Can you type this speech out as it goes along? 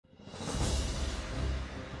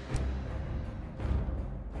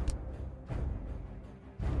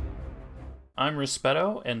I'm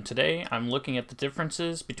Rispetto, and today I'm looking at the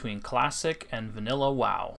differences between Classic and Vanilla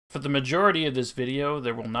WoW. For the majority of this video,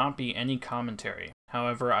 there will not be any commentary.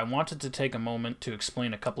 However, I wanted to take a moment to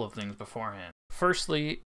explain a couple of things beforehand.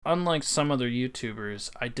 Firstly, unlike some other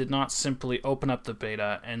YouTubers, I did not simply open up the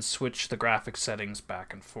beta and switch the graphic settings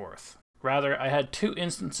back and forth. Rather, I had two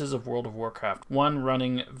instances of World of Warcraft, one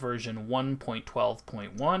running version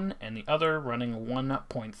 1.12.1 and the other running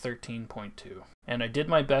 1.13.2. And I did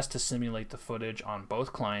my best to simulate the footage on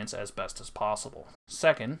both clients as best as possible.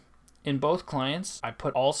 Second, in both clients, I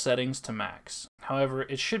put all settings to max. However,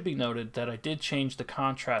 it should be noted that I did change the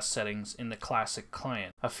contrast settings in the Classic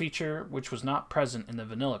client, a feature which was not present in the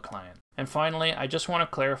Vanilla client. And finally, I just want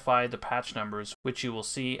to clarify the patch numbers, which you will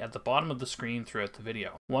see at the bottom of the screen throughout the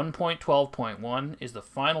video. 1.12.1 is the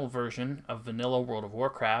final version of Vanilla World of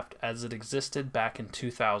Warcraft as it existed back in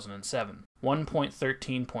 2007.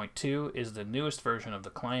 1.13.2 is the newest version of the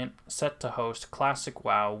client, set to host Classic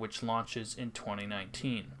WoW, which launches in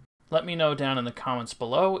 2019. Let me know down in the comments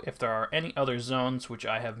below if there are any other zones which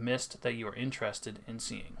I have missed that you are interested in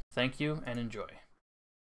seeing. Thank you and enjoy.